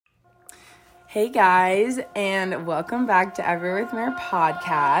Hey guys, and welcome back to Everywhere with Mare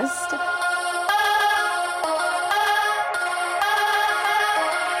podcast.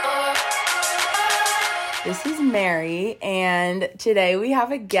 This is Mary, and today we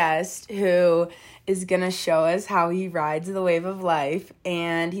have a guest who is going to show us how he rides the wave of life,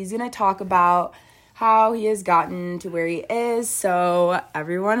 and he's going to talk about how he has gotten to where he is. So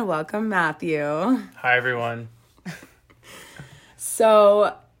everyone, welcome Matthew. Hi everyone.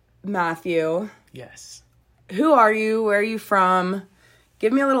 So Matthew. Yes. Who are you? Where are you from?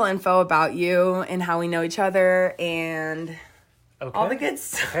 Give me a little info about you and how we know each other and all the good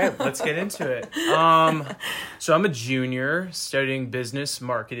stuff. Okay, let's get into it. So I'm a junior studying business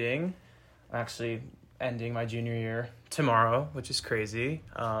marketing. I'm actually ending my junior year tomorrow, which is crazy.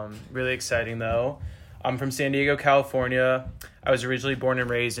 Really exciting though. I'm from San Diego, California. I was originally born and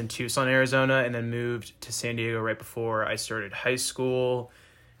raised in Tucson, Arizona, and then moved to San Diego right before I started high school.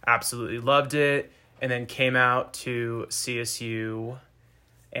 Absolutely loved it, and then came out to CSU,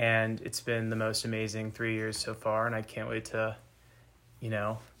 and it's been the most amazing 3 years so far, and I can't wait to,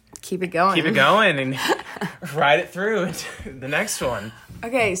 keep it going and ride it through into the next one.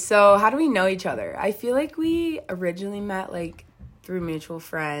 Okay, so how do we know each other? I feel like we originally met through mutual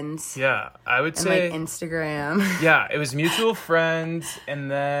friends. Yeah, I would say Instagram. Yeah, it was mutual friends,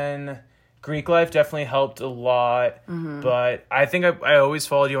 and then Greek life definitely helped a lot. Mm-hmm. But I think I always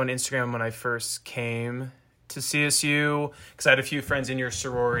followed you on Instagram when I first came to CSU because I had a few friends in your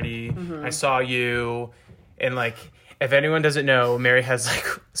sorority. Mm-hmm. I saw you, and if anyone doesn't know, Mary has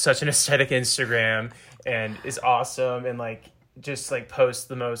such an aesthetic Instagram and is awesome, and just posts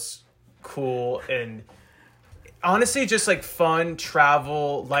the most cool and honestly just fun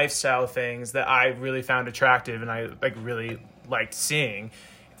travel lifestyle things that I really found attractive and I really liked seeing.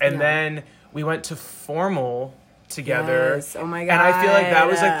 And then we went to formal together. Yes. Oh my God. And I feel that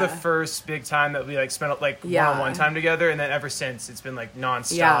was the first big time that we spent one-on-one time together, and then ever since it's been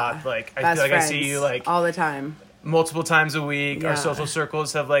nonstop. Yeah. I feel I see you all the time. Multiple times a week. Our social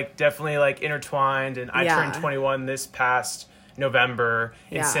circles have definitely intertwined, and I turned 21 this past November,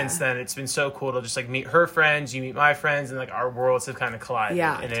 and since then it's been so cool to just meet her friends, you meet my friends, and our worlds have kind of collided,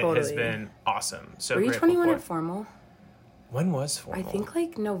 and it has been awesome. So were you 21 at formal? When was formal? I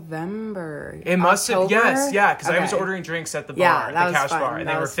think November. It must have, yes, yeah, because I was ordering drinks at the bar, the cash bar, and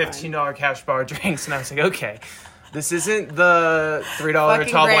they were $15 cash bar drinks, and I was okay, this isn't the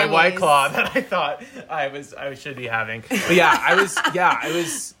 $3 tall white claw that I thought I should be having. But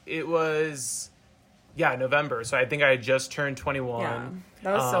it was November. So I think I had just turned 21. Yeah,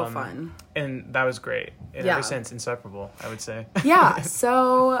 that was so fun. And that was great. And ever since, inseparable, I would say. Yeah,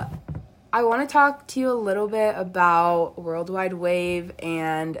 so I want to talk to you a little bit about Worldwide Wave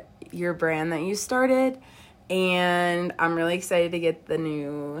and your brand that you started. And I'm really excited to get the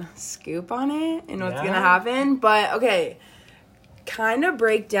new scoop on it and what's going to happen. But, okay, kind of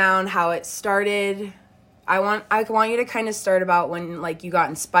break down how it started. I want you to kind of start about when, you got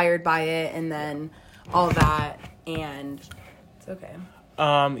inspired by it and then all that. And it's okay.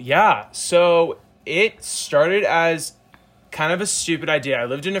 So it started as kind of a stupid idea. I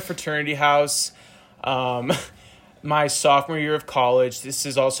lived in a fraternity house my sophomore year of college. This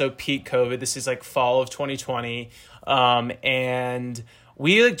is also peak COVID. This is fall of 2020. And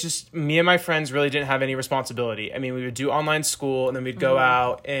we me and my friends really didn't have any responsibility. I mean, we would do online school and then we'd go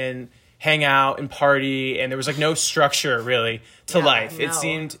out and hang out and party, and there was no structure really to life. It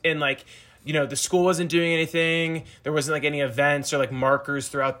seemed in the school wasn't doing anything. There wasn't any events or markers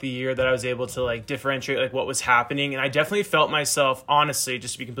throughout the year that I was able to differentiate what was happening. And I definitely felt myself, honestly,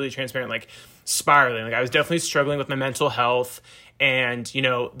 just to be completely transparent, spiraling. I was definitely struggling with my mental health and,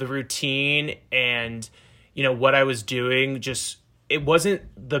 the routine and, what I was doing. Just, it wasn't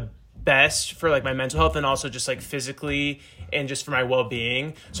the best for my mental health and also just physically and just for my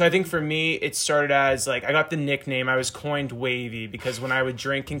well-being. So I think for me, it started as I got the nickname. I was coined Wavy because when I would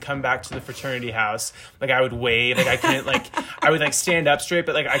drink and come back to the fraternity house, I would wave. I couldn't I would stand up straight,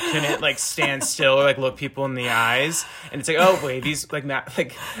 but I couldn't stand still or look people in the eyes. And it's oh, Wavy's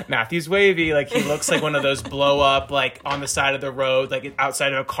Matthew's Wavy. He looks one of those blow up on the side of the road,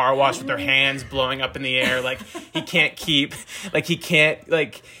 outside of a car wash with their hands blowing up in the air. He can't keep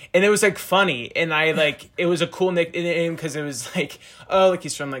and it was funny, and it was a cool nickname because it was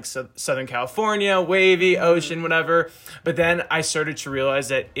he's from Southern California, wavy, ocean, whatever. But then I started to realize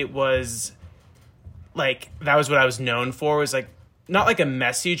that it was that was what I was known for, was not a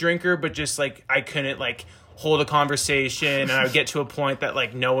messy drinker, but just I couldn't hold a conversation, and I would get to a point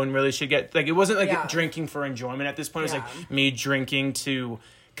that no one really should get it wasn't drinking for enjoyment at this point. It was me drinking to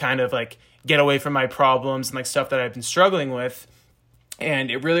kind of get away from my problems and stuff that I've been struggling with.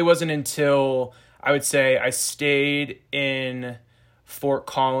 And it really wasn't until I would say I stayed in Fort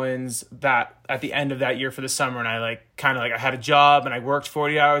Collins that at the end of that year for the summer, and I like kind of like I had a job and I worked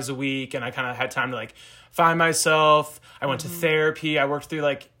 40 hours a week, and I kind of had time to like find myself. I went to therapy. I worked through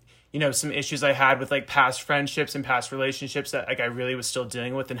like, you know, some issues I had with like past friendships and past relationships that like I really was still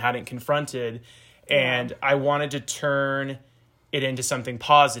dealing with and hadn't confronted. And I wanted to turn it into something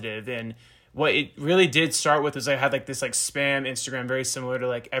positive. And what it really did start with was I had like this like spam Instagram, very similar to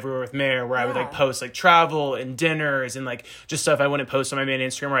like Everywhere with Mayor, where I would like post like travel and dinners and like just stuff I wouldn't post on my main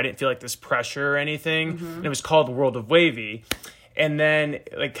Instagram where I didn't feel like this pressure or anything. And it was called World of Wavy. And then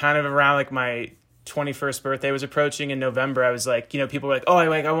like kind of around like my 21st birthday was approaching in November, I was like, you know, people were like, oh,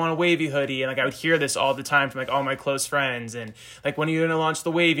 I want a Wavy hoodie. And like I would hear this all the time from like all my close friends, and like, when are you going to launch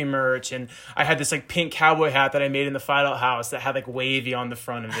the Wavy merch? And I had this like pink cowboy hat that I made in the Fight Out house that had like Wavy on the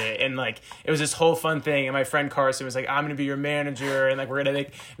front of it, and like it was this whole fun thing. And my friend Carson was like, I'm going to be your manager, and like we're going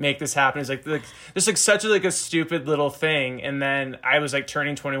to make this happen. It's like just like such a stupid little thing. And then I was like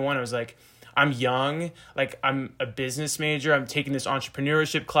turning 21. I was like, I'm young, like I'm a business major. I'm taking this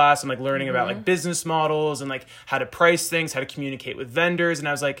entrepreneurship class. I'm like learning about like business models and like how to price things, how to communicate with vendors. And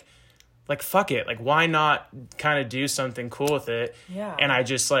I was like, fuck it. Like, why not kind of do something cool with it? Yeah. And I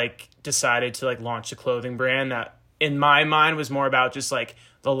just like decided to like launch a clothing brand that in my mind was more about just like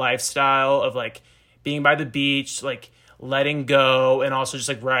the lifestyle of like being by the beach, like letting go, and also just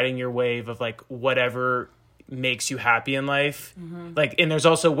like riding your wave of like whatever makes you happy in life. Like, and there's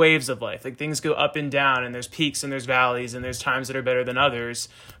also waves of life, like things go up and down, and there's peaks and there's valleys, and there's times that are better than others.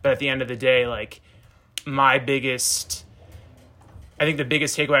 But at the end of the day, like I think the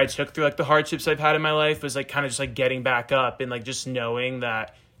biggest takeaway I took through like the hardships I've had in my life was like kind of just like getting back up and like just knowing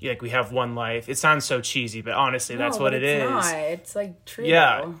that like we have one life. It sounds so cheesy, but honestly, that's what it is. Not. It's like true.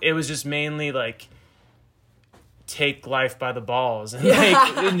 Yeah, it was just mainly like take life by the balls and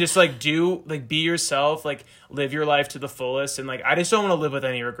like and just like do like be yourself, like live your life to the fullest. And like I just don't want to live with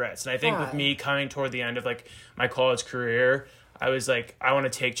any regrets. And I think with me coming toward the end of like my college career, I was like, I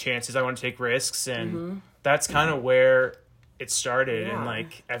want to take chances, I want to take risks, and that's kind of where it started and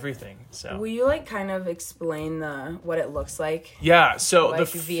like everything. So will you like kind of explain what it looks like? Yeah, so like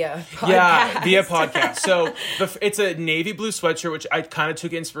via podcast. Yeah, via podcast. So it's a navy blue sweatshirt, which I kind of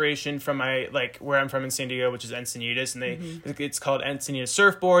took inspiration from my like where I'm from in San Diego, which is Encinitas, and it's called Encinitas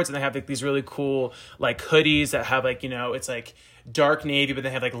surfboards, and they have like these really cool like hoodies that have like, you know, it's like dark navy, but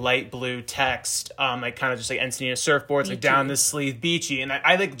they have like light blue text, like kind of just like Encinitas surfboards, beachy. Like down the sleeve, beachy, and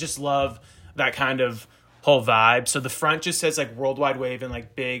I like just love that kind of whole vibe. So the front just says like Worldwide Wave in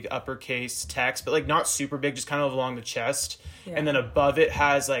like big uppercase text, but like not super big, just kind of along the chest. Yeah. And then above it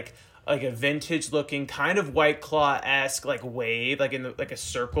has like a vintage looking kind of White Claw-esque like wave, like in like a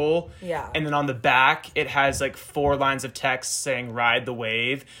circle. Yeah. And then on the back it has like 4 lines of text saying Ride the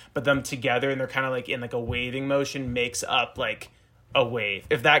Wave, but them together and they're kind of like in like a waving motion makes up like a wave,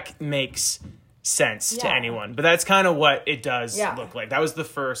 if that makes sense to anyone. But that's kind of what it does look like. That was the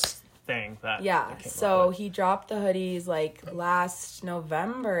first thing that so he dropped the hoodies like last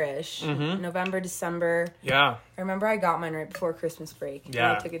November-ish. November, December. I remember I got mine right before Christmas break. And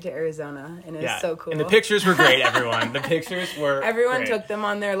I took it to Arizona, and it was so cool. And the pictures were great. Everyone everyone took them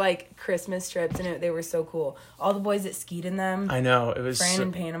on their like Christmas trips, and they were so cool. All the boys that skied in them. I know, it was Fran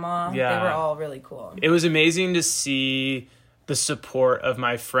in Panama. They were all really cool. It was amazing to see the support of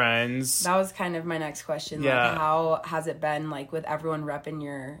my friends. That was kind of my next question. Like, how has it been like with everyone repping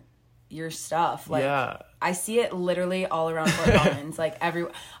your stuff? Like I see it literally all around Fort Collins. Like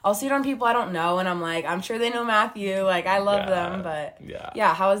I'll see it on people I don't know, and I'm like, I'm sure they know Matthew, like I love them, but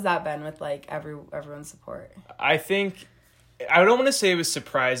how has that been with like everyone's support? I think I don't want to say it was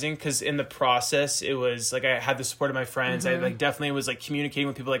surprising, because in the process it was like I had the support of my friends. I like definitely was like communicating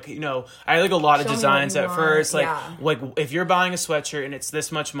with people, like, you know, I had like a lot of designs at first, like if you're buying a sweatshirt and it's this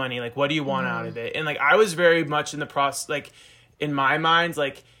much money, like what do you want out of it? And like I was very much in the process, like in my mind,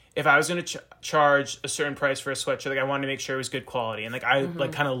 like if I was going to charge a certain price for a sweatshirt, like I wanted to make sure it was good quality. And like I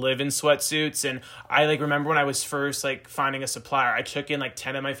like kind of live in sweatsuits, and I like remember when I was first like finding a supplier, I took in like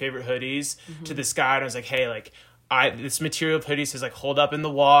 10 of my favorite hoodies to this guy, and I was like, hey, like this material of hoodies is like hold up in the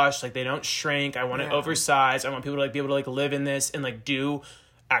wash, like they don't shrink. I want it oversized. I want people to like be able to like live in this and like do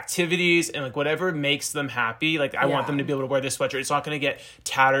activities and like whatever makes them happy. Like I want them to be able to wear this sweatshirt. It's not going to get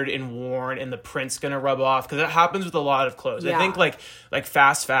tattered and worn and the print's going to rub off, because it happens with a lot of clothes. I think like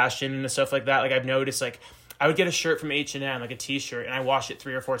fast fashion and stuff like that, like I've noticed, like I would get a shirt from H&M, like a t-shirt, and I wash it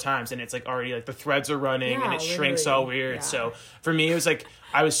 3 or 4 times, and it's like already like the threads are running and it shrinks all weird. So for me, it was like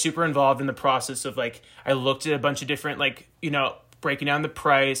I was super involved in the process of like I looked at a bunch of different like, you know, breaking down the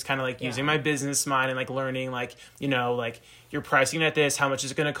price, kind of like using my business mind and like learning like, you know, like you're pricing at this, how much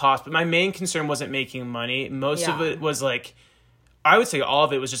is it going to cost? But my main concern wasn't making money. Most of it was like, I would say all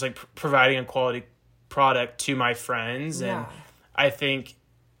of it was just like providing a quality product to my friends. And I think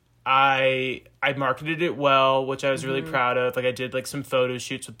I marketed it well, which I was really proud of. Like I did like some photo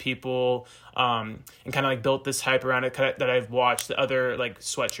shoots with people, and kind of like built this hype around it that I've watched the other like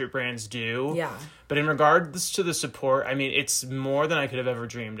sweatshirt brands do. Yeah. But in regards to the support, I mean, it's more than I could have ever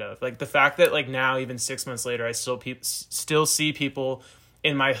dreamed of. Like the fact that like now, even 6 months later, I still see people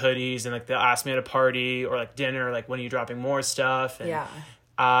in my hoodies and like they'll ask me at a party or like dinner, like when are you dropping more stuff? And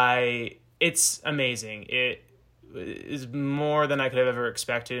it's amazing. It is more than I could have ever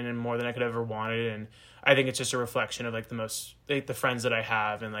expected and more than I could have ever wanted. And I think it's just a reflection of like the friends that I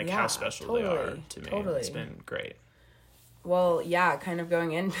have and like how special they are to me. It's been great. Well, yeah, kind of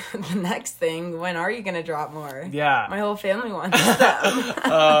going into the next thing, when are you going to drop more? Yeah. My whole family wants them.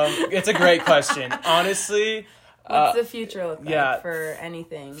 It's a great question. Honestly, what's the future look like for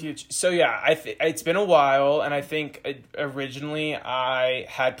anything? So yeah, it's been a while, and I think originally I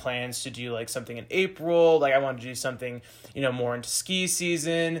had plans to do like something in April. Like I wanted to do something, you know, more into ski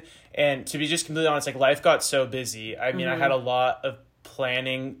season. And to be just completely honest, like life got so busy. I mean, I had a lot of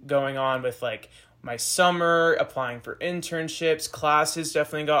planning going on with like my summer, applying for internships, classes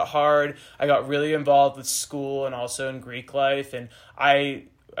definitely got hard. I got really involved with school and also in Greek life. And I,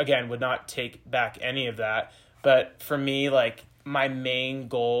 again, would not take back any of that. But for me, like my main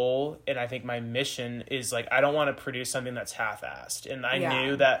goal and I think my mission is like, I don't want to produce something that's half-assed. And I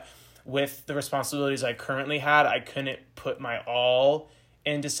knew that with the responsibilities I currently had, I couldn't put my all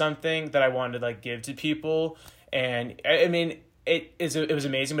into something that I wanted to like give to people. And I mean, it was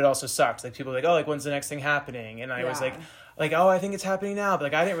amazing, but it also sucked. Like people were like, oh, like when's the next thing happening? And I was like, oh, I think it's happening now. But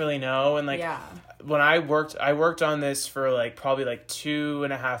like, I didn't really know. And like, when I worked on this for like probably like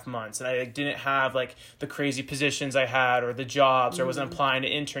 2.5 months, and I like didn't have like the crazy positions I had or the jobs, or wasn't applying to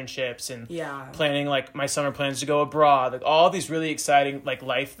internships and planning like my summer plans to go abroad, like all these really exciting like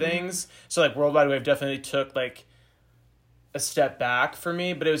life things. So like Worldwide Wave definitely took like a step back for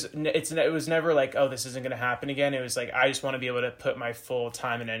me, but it was never like, oh, this isn't going to happen again. It was like, I just want to be able to put my full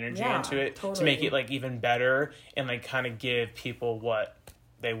time and energy into it to make it like even better and like kind of give people what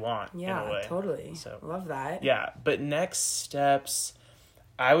they want in a way. Totally. So love that. Yeah. But next steps,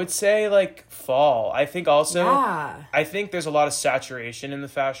 I would say like fall. I think also, I think there's a lot of saturation in the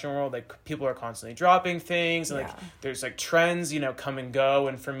fashion world. Like people are constantly dropping things and like there's like trends, you know, come and go.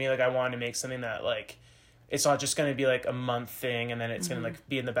 And for me, like I wanted to make something that like, it's not just going to be like a month thing and then it's going to like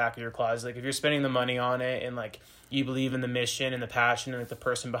be in the back of your closet. Like if you're spending the money on it and like you believe in the mission and the passion and like the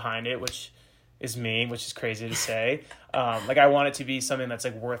person behind it, which is me, which is crazy to say. Like I want it to be something that's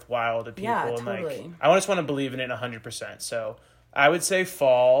like worthwhile to people. And like, I just want to believe in it 100%. So I would say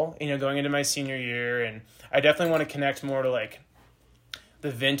fall, you know, going into my senior year. And I definitely want to connect more to like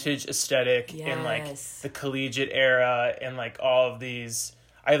the vintage aesthetic and like the collegiate era and like all of these.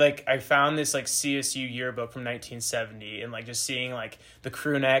 I found this like CSU yearbook from 1970 and like just seeing like the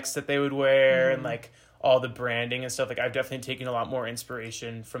crew necks that they would wear and like all the branding and stuff. Like I've definitely taken a lot more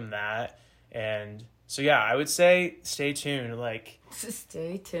inspiration from that. And so, yeah, I would say stay tuned. Like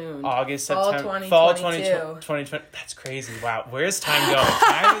stay tuned. August, September, fall 2020. That's crazy. Wow. Where's time going?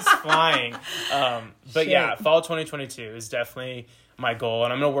 Time is flying. But yeah, fall 2022 is definitely my goal.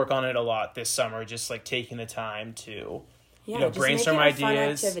 And I'm going to work on it a lot this summer. Just like taking the time to, you know, brainstorm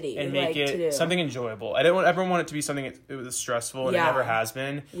ideas and make it something enjoyable. I don't ever want it to be something it was stressful and it never has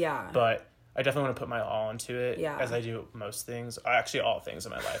been. Yeah. But I definitely want to put my all into it as I do most things. Actually, all things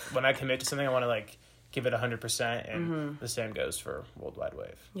in my life. When I commit to something, I want to like give it 100%, and the same goes for Worldwide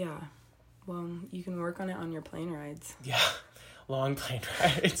Wave. Yeah. Well, you can work on it on your plane rides. Yeah. Long plane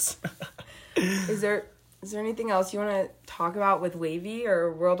rides. Is there anything else you want to talk about with Wavy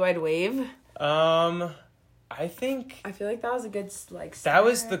or Worldwide Wave? I feel like that was a good, like, that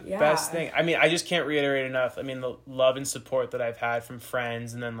was the best thing. I mean, I just can't reiterate enough. I mean, the love and support that I've had from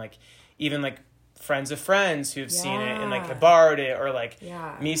friends, and then, like, even, like, friends of friends who've seen it and, like, have borrowed it, or, like,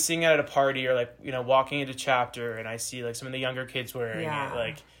 me seeing it at a party, or, like, you know, walking into Chapter, and I see, like, some of the younger kids wearing it.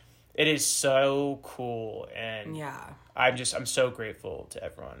 Like, it is so cool, and I'm so grateful to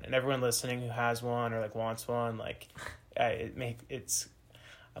everyone. And everyone listening who has one or, like, wants one, like,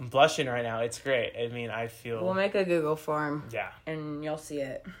 I'm blushing right now. It's great. I mean, I feel... We'll make a Google form. Yeah. And you'll see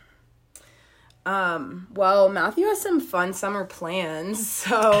it. Well, Matthew has some fun summer plans.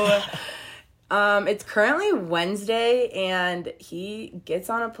 So, it's currently Wednesday, and he gets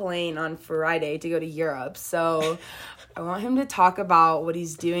on a plane on Friday to go to Europe. So, I want him to talk about what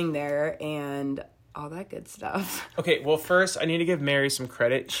he's doing there and all that good stuff. Okay, well, first, I need to give Mary some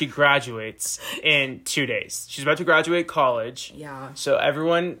credit. She graduates in 2 days. She's about to graduate college. Yeah. So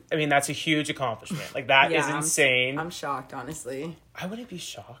everyone, I mean, that's a huge accomplishment. Like, that is insane. I'm shocked, honestly. I wouldn't be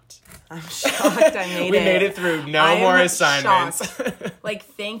shocked. I'm shocked I made it. We made it through. No more assignments. Like,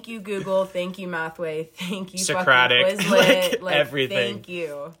 thank you, Google. Thank you, Mathway. Thank you, Socratic. fucking Quizlet. Like, everything. Thank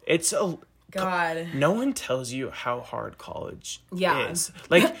you. It's a... God. No one tells you how hard college is.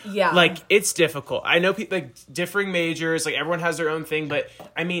 Like, yeah. Like, it's difficult. I know people, like, differing majors, like, everyone has their own thing, but,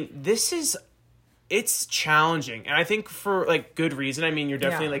 I mean, it's challenging. And I think for, like, good reason. I mean, you're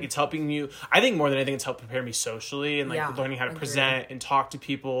definitely, like, it's helping you. I think more than anything, it's helped prepare me socially and, like, learning how to present and talk to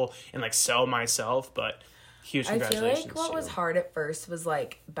people and, like, sell myself. But huge congratulations. I feel like what was hard at first was,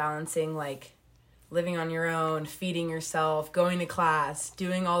 like, balancing, like, living on your own, feeding yourself, going to class,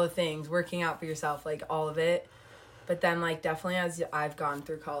 doing all the things, working out for yourself, like, all of it. But then, like, definitely as I've gone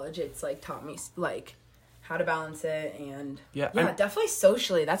through college, it's, like, taught me, like, how to balance it. And, definitely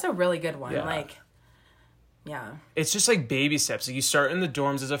socially. That's a really good one. Yeah. Like, yeah. It's just, like, baby steps. Like, you start in the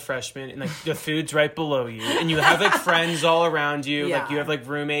dorms as a freshman, and, like, the food's right below you. And you have, like, friends all around you. Yeah. Like, you have, like,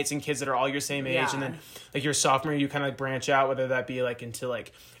 roommates and kids that are all your same age. Yeah. And then, like, your sophomore, you kind of, like, branch out, whether that be, like, into,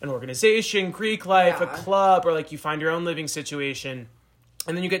 like, an organization, Greek life, a club, or, like, you find your own living situation.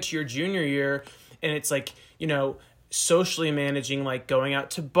 And then you get to your junior year, and it's, like, you know, socially managing, like, going out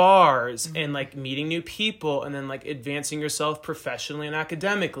to bars and, like, meeting new people and then, like, advancing yourself professionally and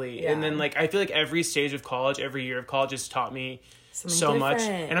academically. And then, like, I feel like every stage of college, every year of college has taught me so much.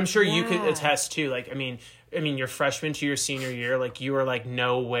 And I'm sure you could attest too. Like, I mean, your freshman to your senior year, like, you were, like,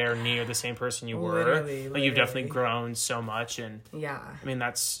 nowhere near the same person you were. Literally. Like, you've definitely grown so much. And I mean,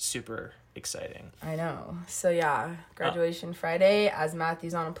 that's super exciting. I know. So yeah, graduation Friday as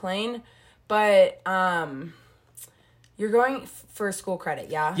Matthew's on a plane. But, you're going for school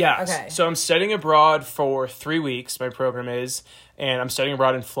credit, yeah? Yeah. Okay. So I'm studying abroad for 3 weeks, my program is, and I'm studying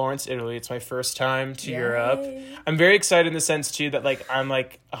abroad in Florence, Italy. It's my first time to Europe. I'm very excited in the sense, too, that, like, I'm,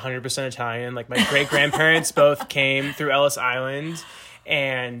 like, 100% Italian. Like, my great-grandparents both came through Ellis Island.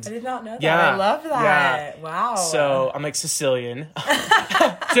 And I did not know that. I love that. Yeah. Wow. So I'm, like, Sicilian.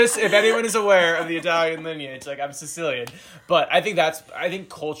 Just if anyone is aware of the Italian lineage, like, I'm Sicilian. But I think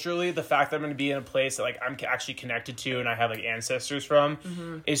culturally, the fact that I'm going to be in a place that, like, I'm actually connected to and I have, like, ancestors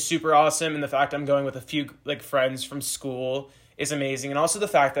from is super awesome. And the fact I'm going with a few, like, friends from school is amazing. And also the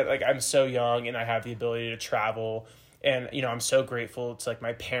fact that, like, I'm so young and I have the ability to travel. And, you know, I'm so grateful to, like,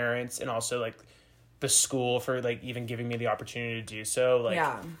 my parents and also, like, the school for, like, even giving me the opportunity to do so. Like,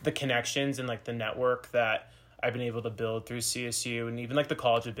 the connections and, like, the network that I've been able to build through CSU and even, like, the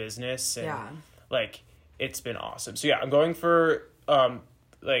College of Business. And, like, it's been awesome. So, yeah, I'm going for,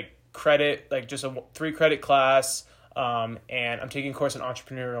 like, credit, like, just a 3-credit class. And I'm taking a course in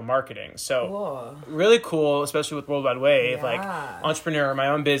entrepreneurial marketing. So, really cool, especially with World Wide Wave, like, entrepreneur, my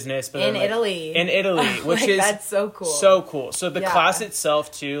own business. But in Italy. In Italy, which is... That's so cool. So cool. So, the class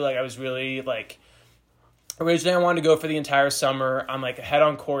itself, too, like, I was really, like... Originally, I wanted to go for the entire summer. I'm, like, ahead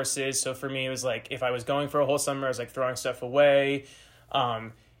on courses. So for me, it was, like, if I was going for a whole summer, I was, like, throwing stuff away.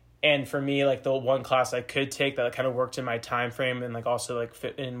 And for me, like, the one class I could take that kind of worked in my time frame and, like, also, like,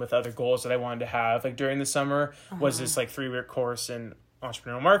 fit in with other goals that I wanted to have, like, during the summer was this, like, 3-week course in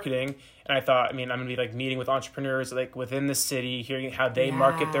entrepreneurial marketing. And I thought, I mean, I'm going to be, like, meeting with entrepreneurs, like, within the city, hearing how they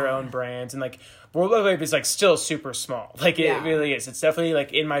market their own brands. And, like, World Wide Wave is, like, still super small. Like, it really is. It's definitely,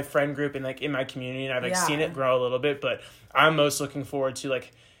 like, in my friend group and, like, in my community. And I've, like, seen it grow a little bit. But I'm most looking forward to,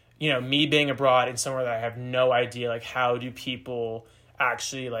 like, you know, me being abroad in somewhere that I have no idea, like, how do people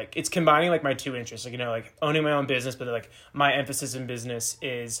actually, like, it's combining, like, my two interests, like, you know, like, owning my own business, but, like, my emphasis in business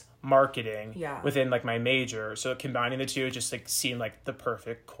is marketing within, like, my major. So combining the two just, like, seemed like the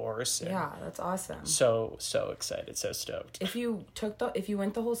perfect course. And that's awesome. So excited, so stoked. If you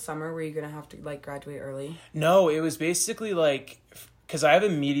went the whole summer, were you gonna have to, like, graduate early? No, it was basically, like, because I have a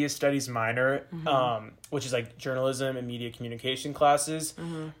media studies minor, which is, like, journalism and media communication classes,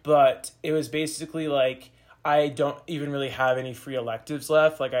 but it was basically, like, I don't even really have any free electives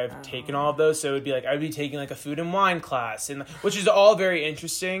left. Like, I've taken all of those. So it would be like, I'd be taking, like, a food and wine class, and which is all very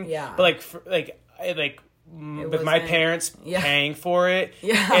interesting. Yeah. But, with my parents paying for it.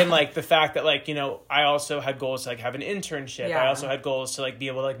 Yeah. And, like, the fact that, like, you know, I also had goals to, like, have an internship. Yeah. I also had goals to, like, be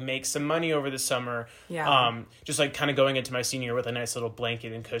able to, like, make some money over the summer. Yeah. Just, like, kind of going into my senior year with a nice little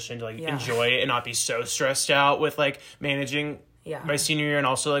blanket and cushion to, like, enjoy it and not be so stressed out with, like, managing my senior year and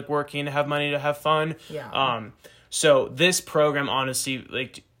also, like, working to have money to have fun. Yeah. So this program, honestly,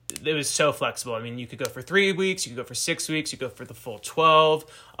 like, it was so flexible. I mean, you could go for 3 weeks, you could go for 6 weeks, you could go for the full 12.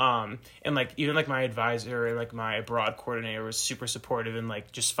 And like, even like my advisor and like my abroad coordinator was super supportive in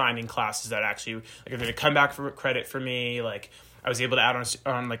like just finding classes that actually like are going to come back for credit for me. Like I was able to add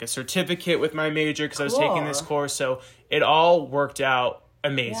on like a certificate with my major because I was taking this course. So it all worked out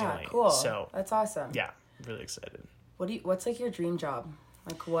amazingly. Yeah, cool. So that's awesome. Yeah, really excited. What's like your dream job?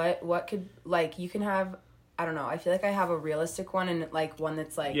 Like what could, like, you can have, I don't know, I feel like I have a realistic one and like one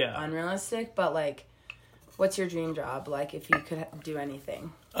that's like unrealistic, but like what's your dream job? Like if you could do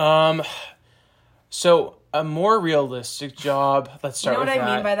anything. So a more realistic job, let's start with that. You know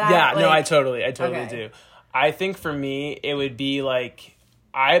what I mean by that? Yeah, like, no, I totally do. I think for me, it would be like,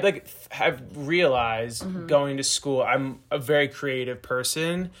 I like have realized going to school, I'm a very creative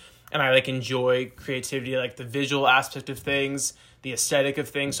person and I like enjoy creativity, like the visual aspect of things, the aesthetic of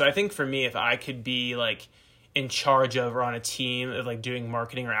things. So I think for me, if I could be like in charge of or on a team of like doing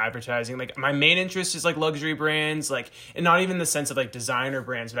marketing or advertising, like my main interest is like luxury brands, like, and not even the sense of like designer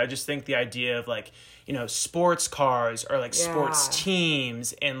brands, but I just think the idea of like, you know, sports cars or like sports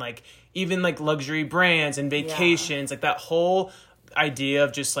teams and like even like luxury brands and vacations, like that whole idea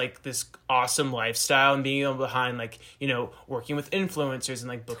of just like this awesome lifestyle and being able behind like, you know, working with influencers and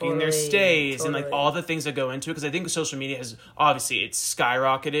like booking their stays and like all the things that go into it. Because I think social media has obviously it's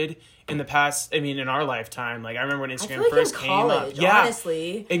skyrocketed in the past. I mean, in our lifetime, like I remember when Instagram first came up. Yeah,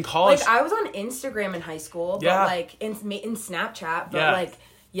 honestly, in college, like I was on Instagram in high school, but like in Snapchat, but like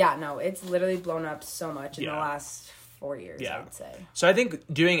no, it's literally blown up so much in the last 4 years, I would say. So I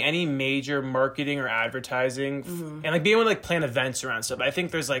think doing any major marketing or advertising and like being able to like plan events around stuff. I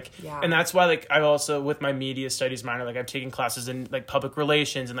think there's like, and that's why like I've also with my media studies minor, like I've taken classes in like public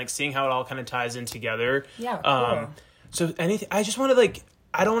relations and like seeing how it all kind of ties in together. Yeah, cool. So anything, I just want to like,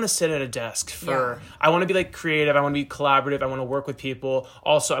 I don't want to sit at a desk I want to be like creative. I want to be collaborative. I want to work with people.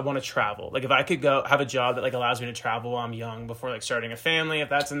 Also, I want to travel. Like if I could go have a job that like allows me to travel while I'm young before like starting a family, if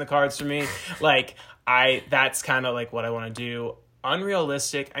that's in the cards for me, like that's kind of like what I want to do.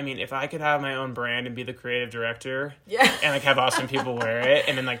 Unrealistic. I mean, if I could have my own brand and be the creative director and like have awesome people wear it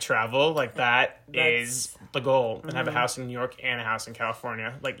and then like travel, like that's is the goal. And have a house in New York and a house in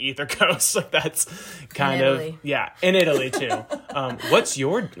California, like either coast. Like that's kind of in Italy too. What's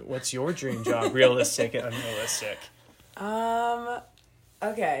your dream job? Realistic and unrealistic.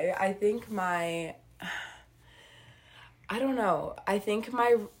 Okay, I think I don't know. I think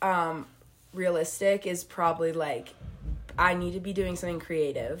my realistic is probably like I need to be doing something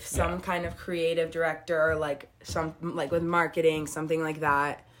creative, some kind of creative director, like some like with marketing, something like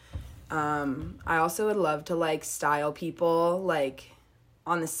that. I also would love to like style people like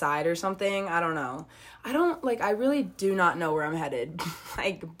on the side or something. I don't know. I really do not know where I'm headed.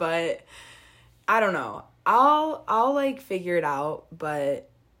 Like, but I don't know. I'll like figure it out, but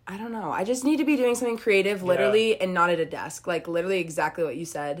I don't know. I just need to be doing something creative, literally, and not at a desk. Like, literally exactly what you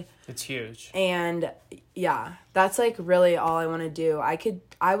said. It's huge. And, that's, like, really all I want to do.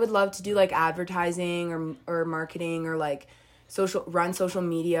 I would love to do, like, advertising or marketing or, like, run social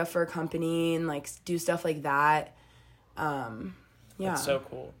media for a company and, like, do stuff like that. That's so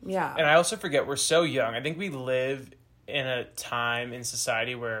cool. Yeah. And I also forget, we're so young. I think we live in a time in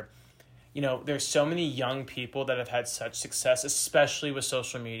society where, you know, there's so many young people that have had such success, especially with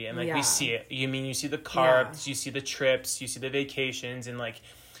social media. And, like, we see it. You see the carbs, you see the trips, you see the vacations. And, like,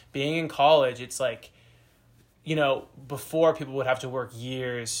 being in college, it's, like, you know, before people would have to work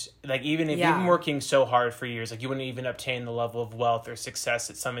years. Like, even working so hard for years, like, you wouldn't even obtain the level of wealth or success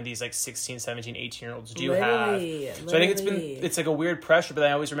that some of these, like, 16, 17, 18-year-olds do have. So I think it's, like, a weird pressure. But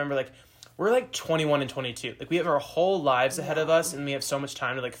I always remember, like, we're, like, 21 and 22. Like, we have our whole lives ahead of us. And we have so much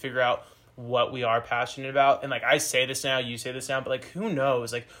time to, like, figure out what we are passionate about. And like I say this now, you say this now, but like who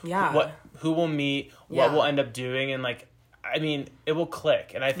knows, like who we'll meet, what we'll end up doing, and like I mean it will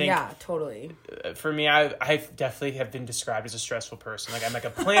click. And I think totally for me, I definitely have been described as a stressful person. Like I'm like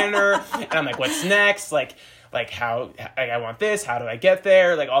a planner and I'm like what's next, like how I want this, how do I get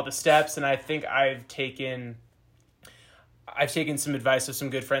there, like all the steps. And I think I've taken some advice of some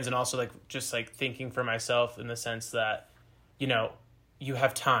good friends, and also like just like thinking for myself in the sense that, you know, you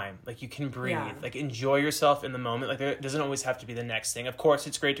have time, like you can breathe, like enjoy yourself in the moment. Like there doesn't always have to be the next thing. Of course,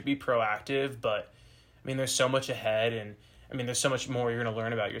 it's great to be proactive, but I mean, there's so much ahead, and I mean, there's so much more you're going to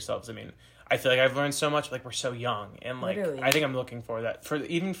learn about yourselves. I mean, I feel like I've learned so much, like we're so young, and like, I think I'm looking for that for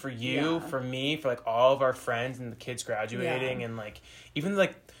even for you, for me, for like all of our friends and the kids graduating, and like, even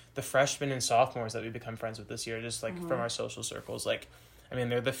like the freshmen and sophomores that we become friends with this year, just like from our social circles. Like, I mean,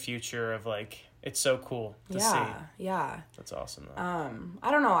 they're the future of like, it's so cool to see. Yeah. That's awesome though.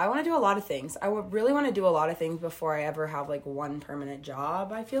 I don't know. I want to do a lot of things. I would really want to do a lot of things before I ever have like one permanent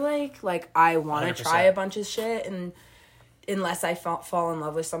job. I feel like I want to try a bunch of shit, and unless I fall in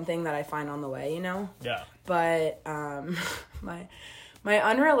love with something that I find on the way, you know? Yeah. But my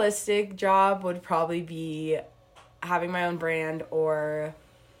unrealistic job would probably be having my own brand or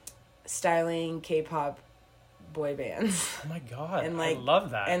styling K-pop boy bands. Oh my God. And like, I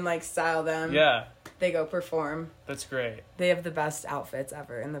love that. And like style them. Yeah. They go perform. That's great. They have the best outfits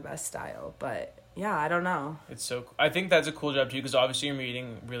ever and the best style. But yeah, I don't know. It's so I think that's a cool job too, because obviously you're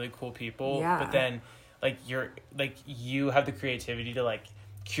meeting really cool people. Yeah. But then like you have the creativity to like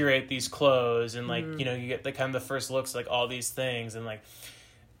curate these clothes, and like, you know, you get the kind of the first looks, like all these things, and like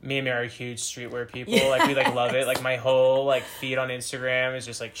me and Mary are huge streetwear people. Yes. Like we like love it. Like my whole like feed on Instagram is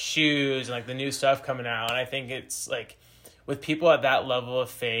just like shoes and like the new stuff coming out. And I think it's like with people at that level of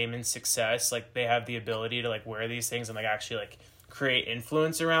fame and success, like they have the ability to like wear these things and like actually like create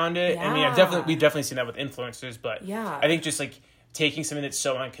influence around it. Yeah. I mean, we've definitely seen that with influencers, but yeah, I think just like taking something that's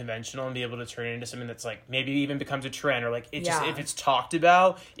so unconventional and be able to turn it into something that's like maybe even becomes a trend, or like it just, if it's talked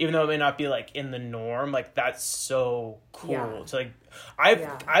about, even though it may not be like in the norm, like that's so cool. Yeah. So like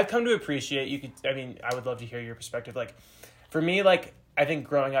I've come to appreciate, I would love to hear your perspective. Like for me, like I think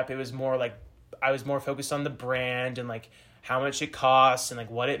growing up, it was more like I was more focused on the brand and like how much it costs and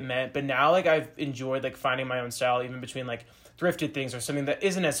like what it meant. But now like I've enjoyed like finding my own style, even between like thrifted things or something that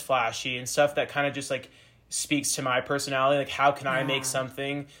isn't as flashy and stuff that kind of just like speaks to my personality. Like how can I make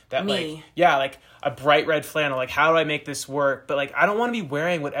something that like a bright red flannel, like how do I make this work? But like I don't want to be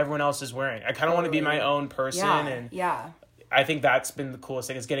wearing what everyone else is wearing. I kind of want to be my own person. And I think that's been the coolest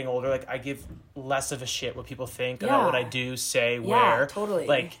thing, is getting older. Like I give less of a shit what people think about what I do, say, wear. Totally.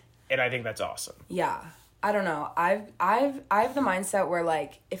 Like, and I think that's awesome. Yeah. I don't know. I have the mindset where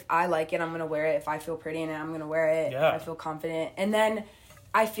like if I like it, I'm gonna wear it. If I feel pretty in it, I'm gonna wear it. Yeah. If I feel confident. And then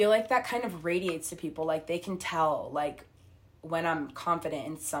I feel like that kind of radiates to people. Like they can tell like when I'm confident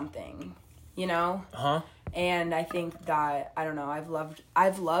in something, you know? Uh-huh. And I think that, I don't know,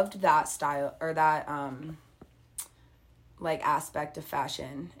 I've loved that style, or that like aspect of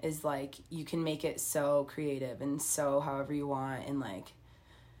fashion, is like you can make it so creative and so however you want, and like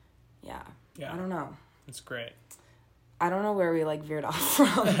I don't know. It's great. I don't know where we like veered off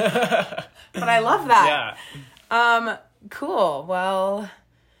from. But I love that. Yeah. Cool. Well,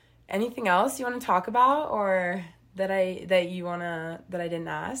 anything else you want to talk about, or that I didn't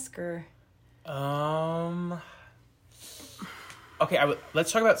ask, or Okay,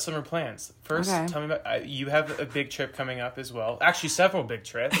 let's talk about summer plans. First, tell me about, you have a big trip coming up as well. Actually, several big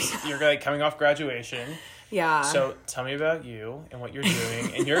trips. You're like coming off graduation. Yeah. So tell me about you and what you're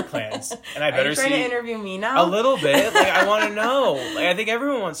doing and your plans. And I better Are you trying to interview me now? A little bit. Like I want to know. Like I think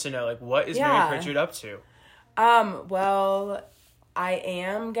everyone wants to know. Like what is Mary Pritchard up to? Well, I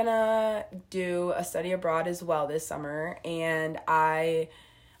am gonna do a study abroad as well this summer, and I'm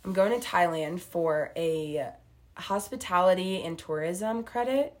going to Thailand for a hospitality and tourism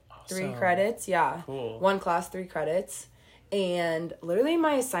credit. Awesome. 3 credits. Yeah. Cool. 1 class, 3 credits. And literally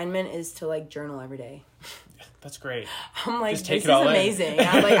my assignment is to like journal every day. That's great. I'm like, this is amazing.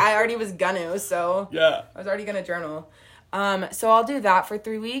 I already was gonna, so yeah, I was already gonna journal. So I'll do that for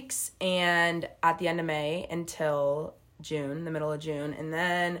 3 weeks, and at the end of May until June, the middle of June. And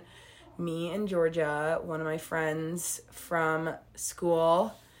then me and Georgia, one of my friends from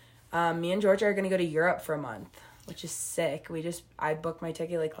school, me and Georgia are gonna go to Europe for a month, which is sick. I booked my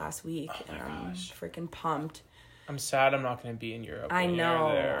ticket like last week, and I'm freaking pumped. I'm sad I'm not going to be in Europe. I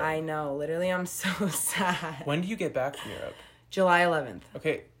know. Literally, I'm so sad. When do you get back from Europe? July 11th.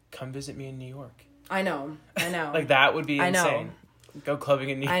 Okay, come visit me in New York. I know. Like, that would be insane. Go clubbing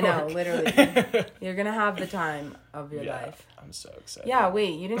in New York. I know, literally. You're going to have the time of your life. I'm so excited. Yeah,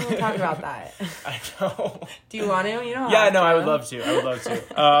 wait, you didn't even talk about that. I know. Do you want to? You don't have to. I would love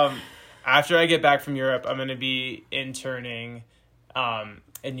to. After I get back from Europe, I'm going to be interning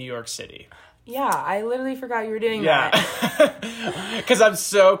in New York City. Yeah, I literally forgot you were doing that. Because I'm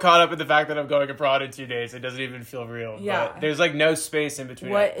so caught up in the fact that I'm going abroad in 2 days, it doesn't even feel real. Yeah. But there's like no space in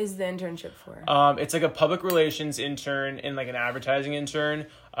between. What is the internship for? It's like a public relations intern and like an advertising intern.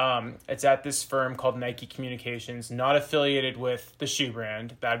 It's at this firm called Nike Communications, not affiliated with the shoe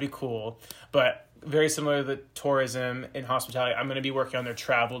brand. That'd be cool. But very similar to the tourism and hospitality. I'm going to be working on their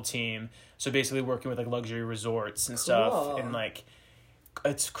travel team. So basically working with like luxury resorts and stuff. And like,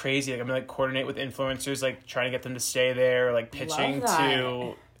 it's crazy. Like I'm gonna like coordinate with influencers, like trying to get them to stay there, like pitching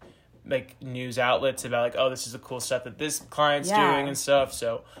to like news outlets about like, oh, this is the cool stuff that this client's Yeah. doing and stuff.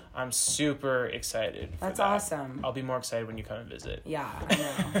 So I'm super excited. That's for that. awesome. I'll be more excited when you come and visit. Yeah, I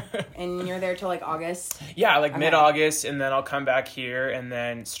know. And you're there till like August? Yeah, like Okay. mid-August, and then I'll come back here and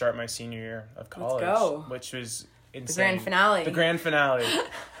then start my senior year of college. Let's go. Which was insane. The grand finale. The grand finale.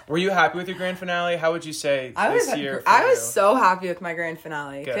 Were you happy with your grand finale? How would you say I this year? I was so happy with my grand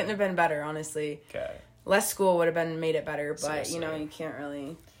finale. Good. Couldn't have been better, honestly. Okay. Less school would have made it better, but So you know, sweet. you can't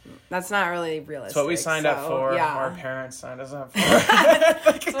really. That's not really realistic. It's what we signed up for. Yeah. Our parents signed us up for.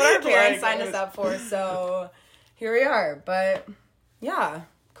 That's what our parents signed us up for. So here we are. But yeah,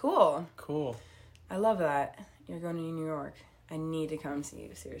 cool. Cool. I love that. You're going to New York. I need to come see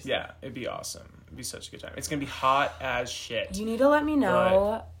you, seriously. Yeah, it'd be awesome. It'd be such a good time. It's gonna be hot as shit. You need to let me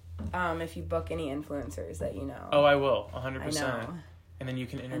know if you book any influencers that you know. Oh, I will, 100%. I know. And then you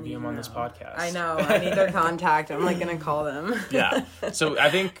can interview them on this podcast. I know. I need their contact. I'm like gonna call them. Yeah. So I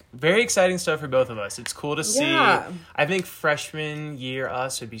think very exciting stuff for both of us. It's cool to see. Yeah. I think freshman year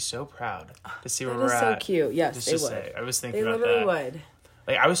us would be so proud to see where That we're is at. so cute. Yes, Just they to would. say, I was thinking They about literally that. would.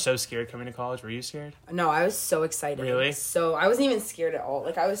 Like I was so scared coming to college. Were you scared? No, I was so excited. Really? So I wasn't even scared at all.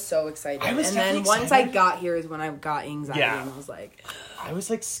 Like I was so excited. I was and then definitely once I excited. got here is when I got anxiety Yeah. and I was like, I was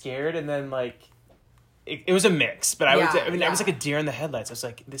like scared, and then like it was a mix. But I was Yeah, I was yeah. like a deer in the headlights. I was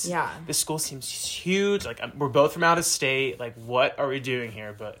like, this Yeah. this school seems huge. Like we're both from out of state. Like what are we doing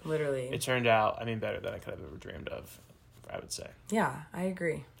here? But literally. it turned out, I mean, better than I could have ever dreamed of, I would say. Yeah, I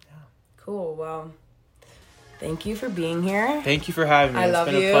agree. Yeah. Cool. Well, thank you for being here. Thank you for having me. I It's love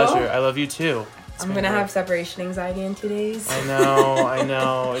been a you. pleasure. I love you too. It's I'm been gonna great. have separation anxiety in 2 days. I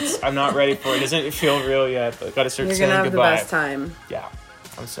know. I'm not ready for it. It doesn't feel real yet, but gotta start You're saying gonna have goodbye. the best time. Yeah.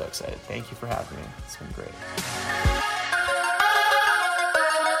 I'm so excited. Thank you for having me. It's been great.